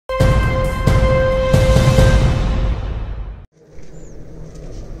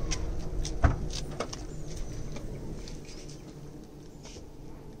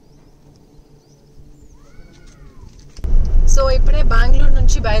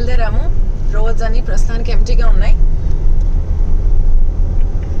బయలుదేరాము. రోడ్స్ అన్ని ప్రస్తుతానికి ఎంటీగా ఉన్నాయి.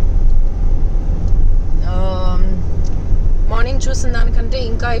 మార్నింగ్ చూసిన దానికంటే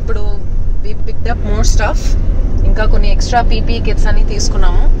ఇంకా ఇప్పుడు వి పిక్డ్ అప్ మోర్ స్టఫ్. ఇంకా కొన్ని ఎక్స్ట్రా పీపీఈ కిట్స్ అన్ని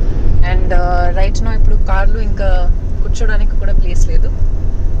తీసుకున్నాము. అండ్ రైట్ నో ఇప్పుడు కార్లో ఇంకా కూర్చోడానికి కూడా ప్లేస్ లేదు.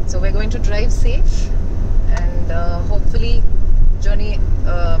 So we are going to drive safe and hopefully journey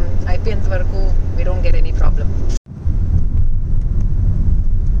అయిపోయేంత వరకు we don't get any problem.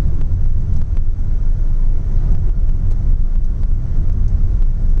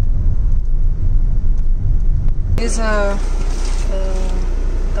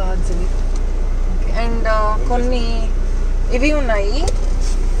 And కొన్ని ఇవి ఉన్నాయి.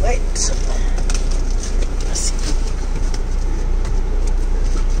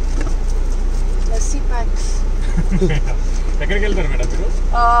 లస్సీ ప్యాక్స్. ఎక్కడికి వెళ్తారు మేడం మీరు?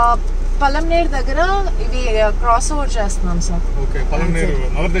 పలంనేరు దగ్గర ఇవి క్రాస్ ఓవర్ చేస్తున్నాం sir. Okay, Palamaner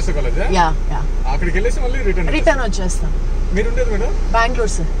Navodaya college. Yeah yeah, అక్కడికి వెళ్ళేసి మళ్ళీ రిటర్న్ వచ్చేస్తాం. మీరు ఉండేది madam?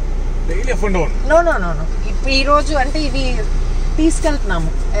 Bengaluru sir. Daily up and down? No no no no, ఇప్పుడు ఈ రోజు అంటే ఇవి తీసుకెళ్తున్నాము,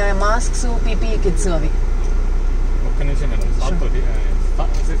 మాస్క్స్, పీపీఈ కిట్స్ అవి. ఒక్క నిమిషం madam.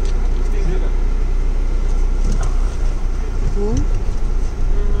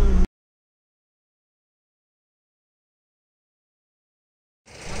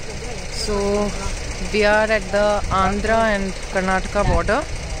 So we are at the Andhra and Karnataka border.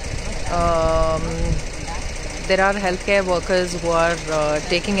 There are healthcare workers who are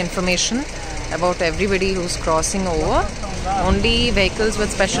taking information about everybody who's crossing over. Only vehicles with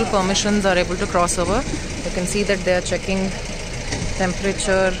special permissions are able to cross over. You can see that they are checking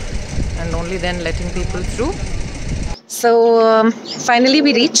temperature and only then letting people through. So finally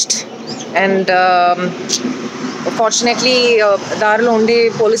we reached, and fortunately darlo unde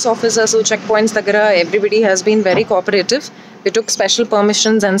police officers who checkpoints dagara everybody has been very cooperative. We took special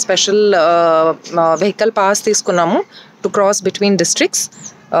permissions and special vehicle pass తీసుకున్నాము to cross between districts.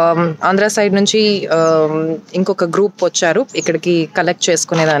 Andhra side నుంచి ఇంకొక group వచ్చారు ఇక్కడికి collect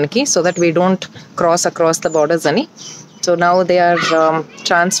చేసుకునేదానికి, so that we don't cross across the borders అని. So now they are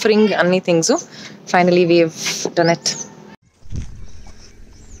transferring అన్ని things. Finally we have done it.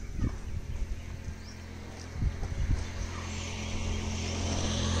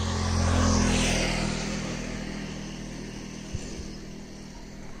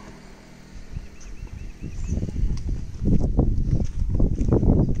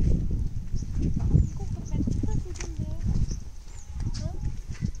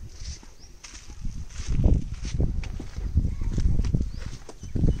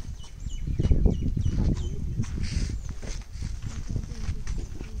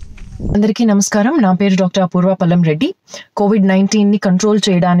 అందరికీ నమస్కారం. నా పేరు డాక్టర్ అపూర్వ పల్లం రెడ్డి. కోవిడ్-19ని కంట్రోల్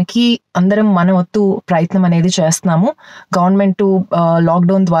చేయడానికి అందరం మన వంతు ప్రయత్నం అనేది చేస్తున్నాము. గవర్నమెంట్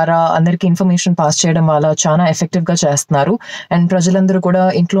లాక్డౌన్ ద్వారా అందరికీ ఇన్ఫర్మేషన్ పాస్ చేయడం వల్ల చాలా ఎఫెక్టివ్గా చేస్తున్నారు. అండ్ ప్రజలందరూ కూడా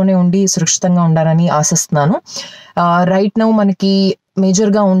ఇంట్లోనే ఉండి సురక్షితంగా ఉండాలని ఆశిస్తున్నాను. రైట్ నౌ మనకి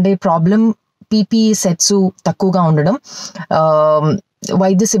మేజర్గా ఉండే ప్రాబ్లం పీపీఈ సెట్స్ తక్కువగా ఉండడం.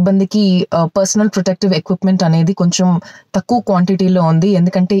 వైద్య సిబ్బందికి పర్సనల్ ప్రొటెక్టివ్ ఎక్విప్మెంట్ అనేది కొంచెం తక్కువ క్వాంటిటీలో ఉంది.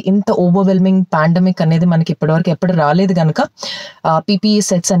 ఎందుకంటే ఇంత ఓవర్వెల్మింగ్ పాండమిక్ అనేది మనకి ఇప్పటివరకు ఎప్పుడు రాలేదు కనుక పీపీఈ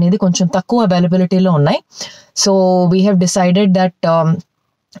సెట్స్ అనేది కొంచెం తక్కువ అవైలబిలిటీలో ఉన్నాయి. So we have decided that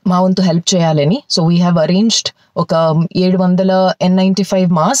మా వంతు హెల్ప్ చేయాలని. సో వీ హ్యావ్ అరేంజ్డ్ ఒక 700 N95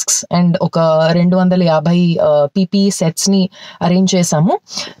 మాస్క్స్ అండ్ ఒక 250 పీపీఈ సెట్స్ని అరేంజ్ చేసాము.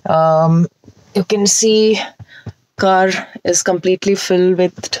 You can see car is completely filled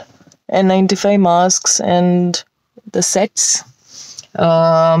with N95 masks and the sets.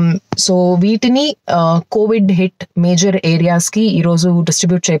 So వీటిని కోవిడ్ హిట్ మేజర్ ఏరియాస్కి ఈరోజు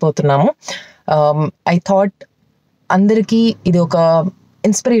distribute చేయబోతున్నాము. I thought అందరికీ ఇది ఒక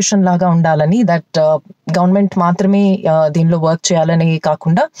ఇన్స్పిరేషన్ లాగా ఉండాలని, దట్ గవర్నమెంట్ మాత్రమే దీనిలో వర్క్ చేయాలని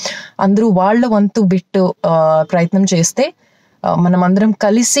కాకుండా అందరూ వాళ్ళ వంతు బిట్ ప్రయత్నం చేస్తే మనం అందరం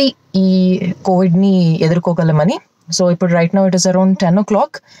కలిసి ఈ కోవిడ్ని ఎదుర్కోగలమని. సో ఇప్పుడు right now it is around 10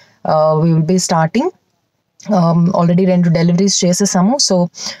 o'clock. We will be starting. Already 2 deliveries చేసేసాము. సో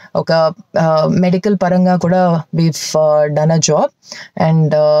ఒక మెడికల్ పరంగా కూడా weave done a job.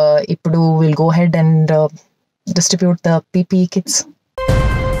 And ఇప్పుడు will go head and distribute the PPE kits.